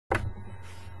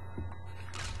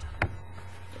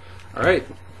Alright,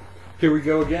 here we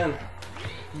go again.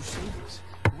 You saved us.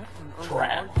 What on earth?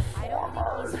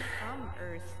 Transformers. From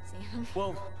Earth, Sam.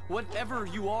 Well, whatever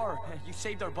you are, you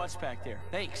saved our butts back there.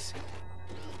 Thanks.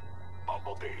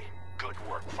 Bumblebee, good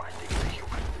work finding the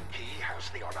human. He has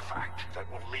the artifact that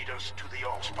will lead us to the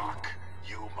Allspark.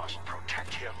 You must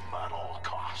protect him at all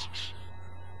costs.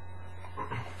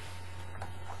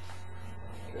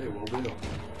 Okay, we'll do.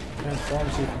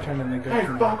 Transform, see if you turn in the good. Hey,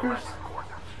 fuckers!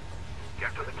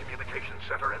 Get to the communication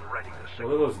center and ready the What are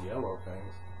signal. those yellow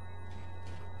things?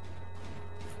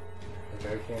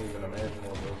 Like, I can't even imagine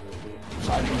what those would be.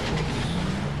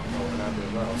 Oh, we're not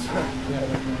doing those. Yeah,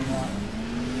 definitely not.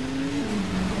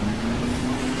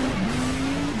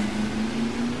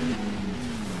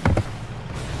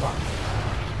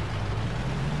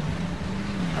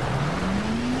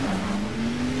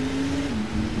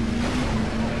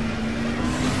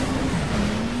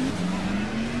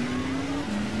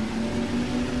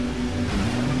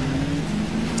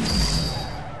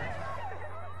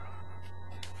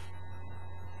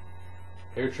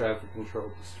 Air traffic control.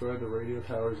 Destroy the radio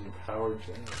towers and power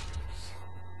generators.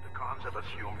 The cons have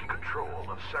assumed control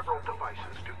of several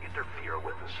devices to interfere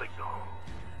with the signal.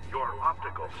 Your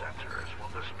optical sensors will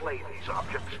display these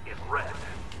objects in red.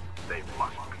 They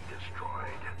must be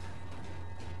destroyed.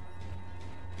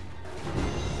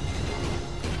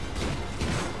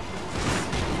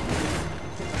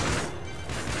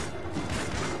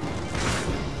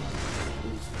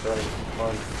 These strikes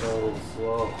are so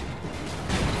slow.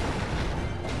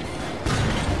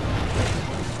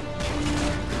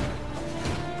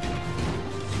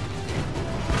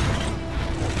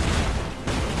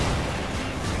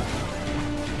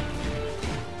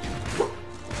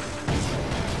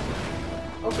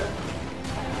 Okay.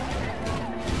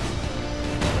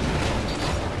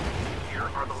 Here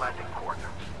are the landing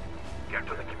coordinates. Get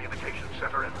to the communication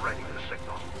center and ready the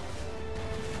signal.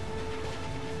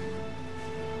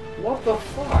 What the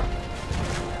fuck?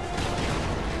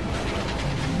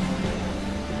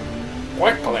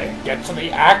 Quickly, get to the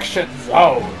action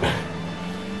zone.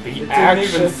 The didn't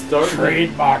action even start.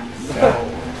 trademark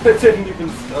zone. It didn't even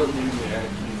start using the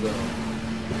action zone.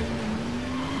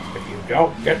 If you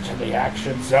don't get to the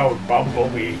action zone,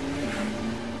 Bumblebee,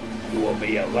 you will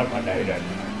be eliminated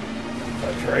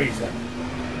for treason.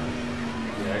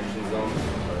 The action zone is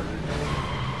murder.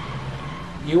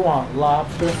 You want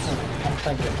lobster? I'm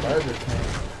thinking Burger King.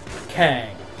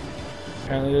 Kang.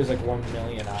 Apparently there's like 1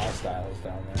 million hostiles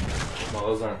down there. Well,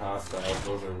 those aren't hostiles.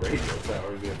 Those are radio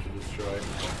towers you have to destroy.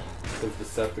 Because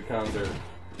Decepticons are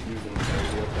using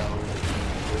radio towers.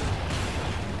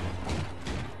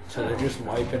 So they're just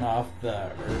wiping off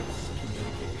the Earth's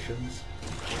communications.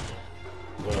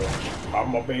 Well,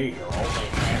 Bumblebee, your only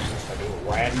chance is to do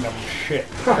random shit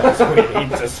because we need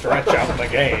to stretch out the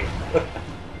game.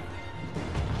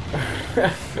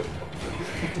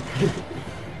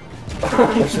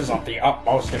 This is of the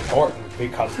utmost importance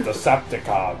because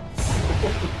Decepticons.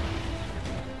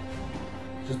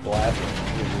 Just blasting.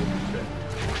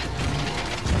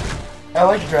 I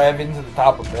like driving to the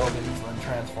top of buildings and then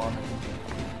transforming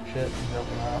shit and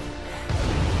jumping off.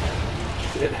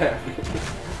 Shit happens.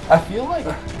 I feel like...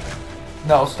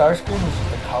 No, Starscream was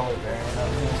just a color variant, I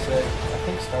was gonna say. I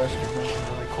think Starscream was a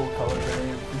really cool color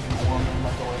variant. If you warm them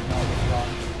like the way now it's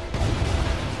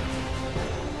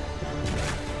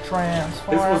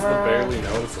Transformers. This was the barely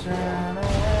noticeable one.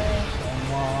 Generation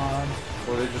 1.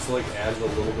 Where they just like add a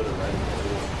little bit of red and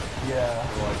blue. Yeah.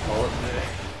 And like call it day.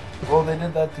 Well, they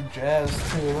did that to Jazz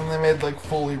too. Then they made like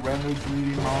fully rendered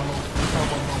 3D models.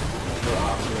 For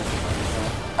Optimus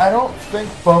Prime. I don't think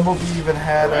Bumblebee even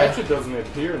had a... Ratchet doesn't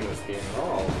appear in this game at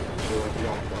all. So like you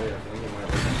don't play it, then you might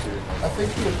like appear in I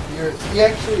think he appears. He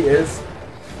actually is.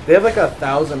 They have like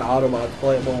 1,000 Autobots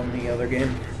playable in the other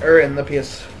game, or in the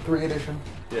PS3 edition.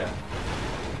 Yeah.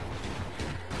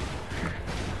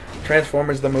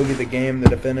 Transformers the movie, the game, the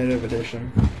definitive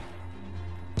edition.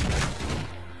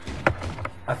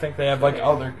 I think they have like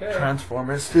other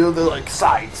Transformers too. They're like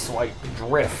Sideswipe,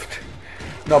 Drift.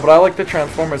 No, but I like the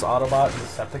Transformers Autobot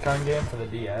and Decepticon game for the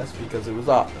DS because it was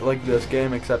like this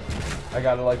game, except I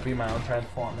gotta like be my own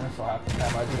Transformer, so half the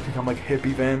time I just become like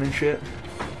hippie van and shit.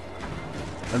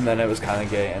 And then it was kind of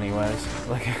gay anyways.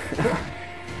 Like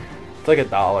it's like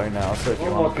 $1 now, so if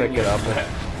you want to pick it up,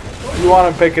 you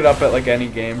want to pick it up at like any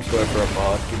game store for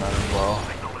 $1, you might as well.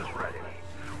 Signal is ready.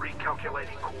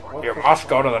 Recalculating coordinates. You must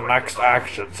go to the next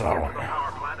action zone.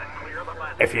 Power plant and clear the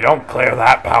landing. If you don't clear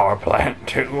that power plant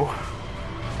too,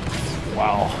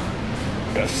 well,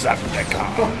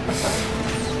 Decepticons.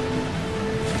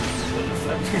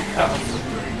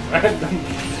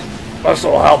 This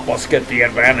will help us get the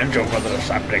advantage over the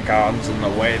Decepticons in the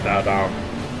way that,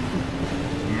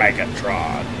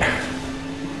 Megatron.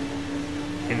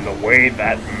 In the way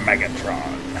that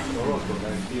Megatron. Oh, look, we're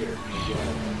back here.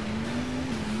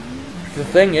 The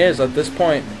thing is, at this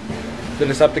point, the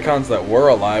Decepticons that were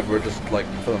alive were just, like,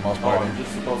 for the most Oh, part. I'm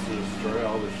just supposed to destroy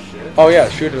all this shit? Oh yeah,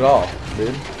 shoot it all,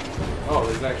 dude. Oh,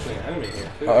 there's actually an enemy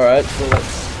here, too. Alright, so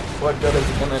what good is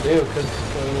it gonna do? Because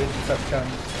the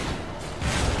Decepticons...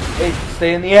 Hey,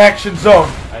 stay in the action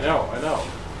zone! I know.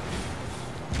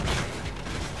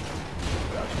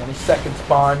 Got 20 seconds,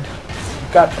 Bond.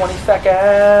 You've got 20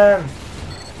 seconds!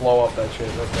 Blow up that shit,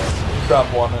 okay. Drop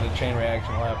one and a chain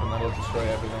reaction will happen, that'll destroy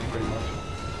everything pretty much.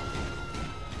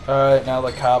 Alright, now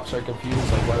the cops are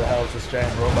confused, like, why the hell is this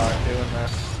giant robot doing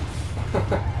this?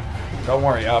 Don't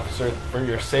worry, officer, for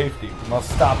your safety, we must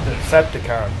stop the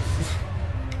Decepticons.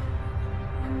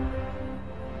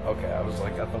 Okay, I was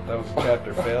like, I thought that was a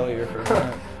chapter failure for a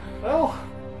minute. Well,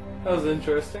 that was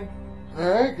interesting.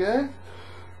 Alright, good.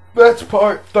 That's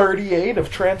part 38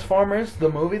 of Transformers, the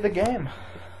movie, the game.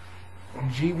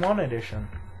 G1 edition.